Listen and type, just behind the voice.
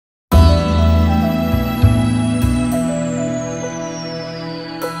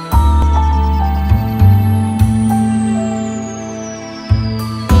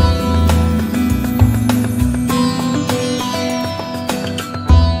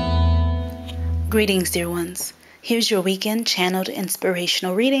Greetings, dear ones. Here's your Weekend Channeled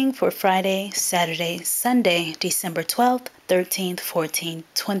Inspirational Reading for Friday, Saturday, Sunday, December 12th, 13th, 14th,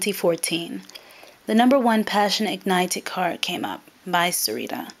 2014. The number 1 Passion Ignited card came up by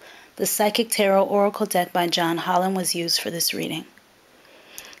Sereda. The Psychic Tarot Oracle deck by John Holland was used for this reading.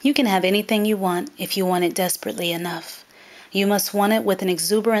 You can have anything you want if you want it desperately enough. You must want it with an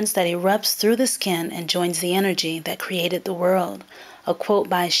exuberance that erupts through the skin and joins the energy that created the world. A quote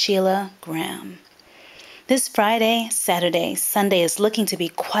by Sheila Graham. This Friday, Saturday, Sunday is looking to be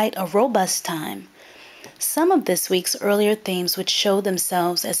quite a robust time. Some of this week's earlier themes which show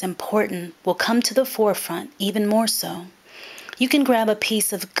themselves as important will come to the forefront even more so. You can grab a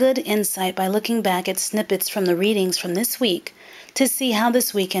piece of good insight by looking back at snippets from the readings from this week to see how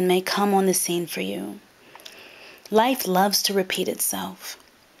this weekend may come on the scene for you. Life loves to repeat itself.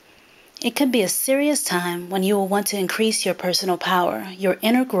 It could be a serious time when you will want to increase your personal power, your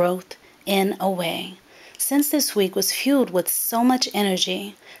inner growth, in a way. Since this week was fueled with so much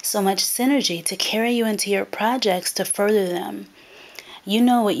energy, so much synergy to carry you into your projects to further them, you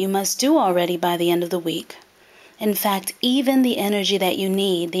know what you must do already by the end of the week. In fact, even the energy that you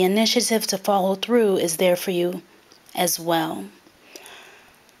need, the initiative to follow through is there for you as well.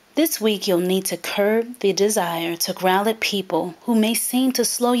 This week you'll need to curb the desire to growl at people who may seem to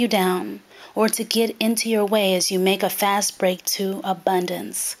slow you down or to get into your way as you make a fast break to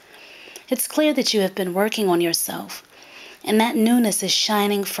abundance. It's clear that you have been working on yourself, and that newness is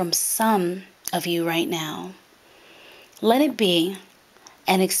shining from some of you right now. Let it be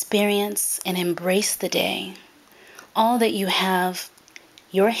an experience and embrace the day. All that you have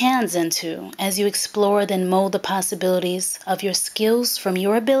your hands into as you explore then mold the possibilities of your skills from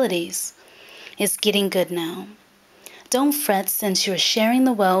your abilities is getting good now. Don't fret since you're sharing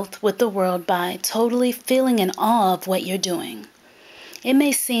the wealth with the world by totally feeling in awe of what you're doing. It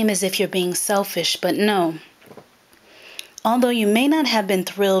may seem as if you're being selfish, but no. Although you may not have been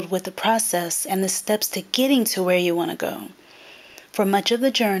thrilled with the process and the steps to getting to where you want to go, for much of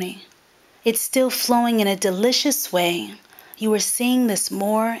the journey, it's still flowing in a delicious way. You are seeing this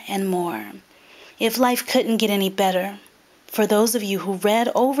more and more. If life couldn't get any better, for those of you who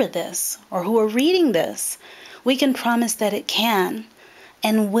read over this or who are reading this, we can promise that it can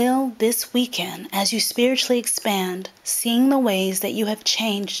and will this weekend as you spiritually expand, seeing the ways that you have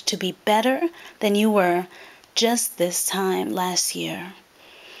changed to be better than you were just this time last year.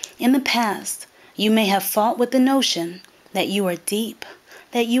 In the past, you may have fought with the notion that you are deep,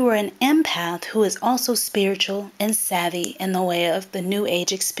 that you are an empath who is also spiritual and savvy in the way of the New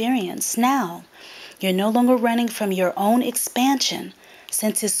Age experience. Now, you're no longer running from your own expansion,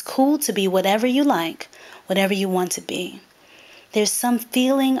 since it's cool to be whatever you like, whatever you want to be. There's some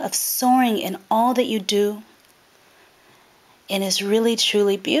feeling of soaring in all that you do, and it's really,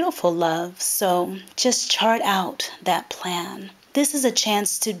 truly beautiful, love. So just chart out that plan. This is a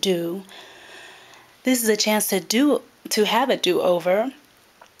chance to have a do-over.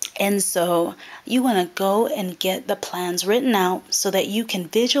 And so you want to go and get the plans written out so that you can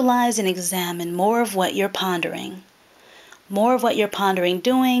visualize and examine more of what you're pondering. More of what you're pondering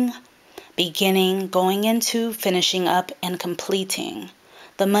doing, beginning, going into, finishing up, and completing.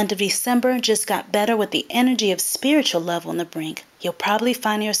 The month of December just got better with the energy of spiritual love on the brink. You'll probably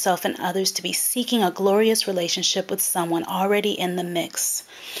find yourself and others to be seeking a glorious relationship with someone already in the mix.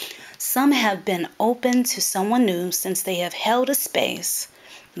 Some have been open to someone new since they have held a space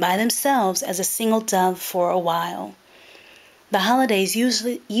by themselves as a single dove for a while. The holidays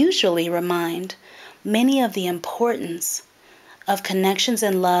usually remind many of the importance of connections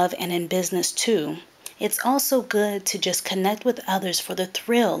in love and in business too. It's also good to just connect with others for the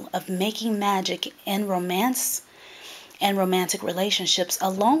thrill of making magic in romance and romantic relationships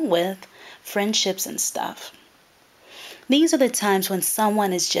along with friendships and stuff. These are the times when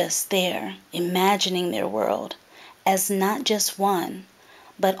someone is just there, imagining their world as not just one,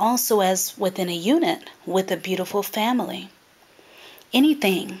 but also as within a unit with a beautiful family.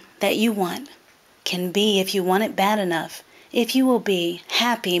 Anything that you want can be, if you want it bad enough, if you will be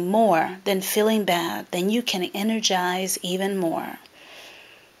happy more than feeling bad, then you can energize even more.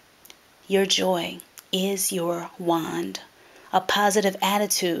 Your joy is your wand. A positive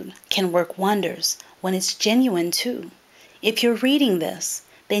attitude can work wonders when it's genuine too. If you're reading this,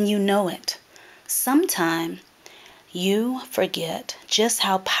 then you know it. Sometime you forget just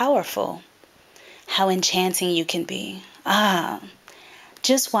how powerful, how enchanting you can be.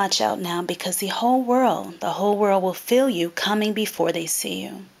 Just watch out now, because the whole world will feel you coming before they see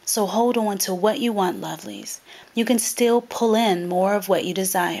you. So hold on to what you want, lovelies. You can still pull in more of what you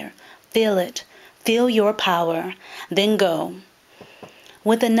desire. Feel it. Feel your power. Then go.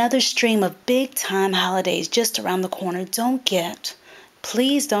 With another stream of big-time holidays just around the corner,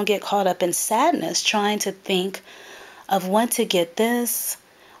 please don't get caught up in sadness trying to think of what to get this,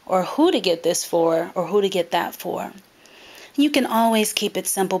 or who to get this for, or who to get that for. You can always keep it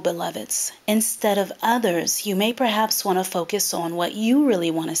simple, beloveds. Instead of others, you may perhaps want to focus on what you really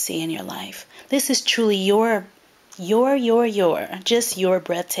want to see in your life. This is truly just your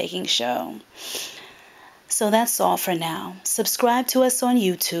breathtaking show. So that's all for now. Subscribe to us on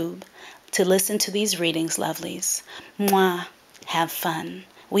YouTube to listen to these readings, lovelies. Mwah. Have fun.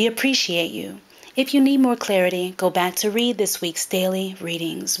 We appreciate you. If you need more clarity, go back to read this week's daily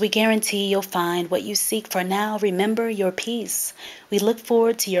readings. We guarantee you'll find what you seek. For now, remember your peace. We look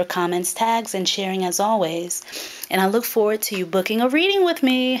forward to your comments, tags, and sharing as always. And I look forward to you booking a reading with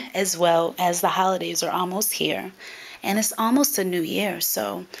me as well, as the holidays are almost here. And it's almost a new year.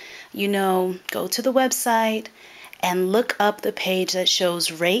 So, go to the website and look up the page that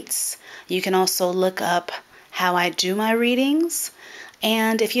shows rates. You can also look up how I do my readings.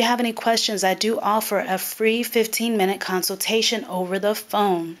 And if you have any questions, I do offer a free 15-minute consultation over the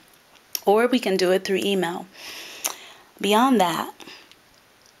phone, or we can do it through email. Beyond that,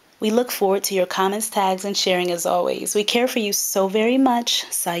 we look forward to your comments, tags, and sharing as always. We care for you so very much.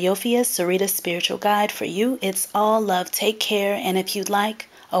 Sayofia, Sereda Spiritual Guide. For you, it's all love. Take care. And if you'd like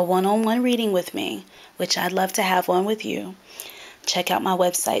a one-on-one reading with me, which I'd love to have one with you, check out my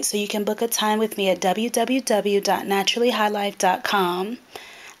website so you can book a time with me at www.naturallyhighlife.com.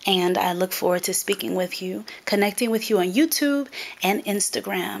 And I look forward to speaking with you, connecting with you on YouTube and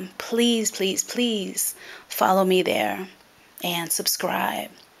Instagram. Please, please, please follow me there and subscribe.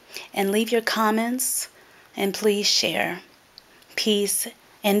 And leave your comments and please share. Peace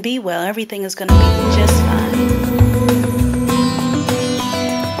and be well. Everything is going to be just fine.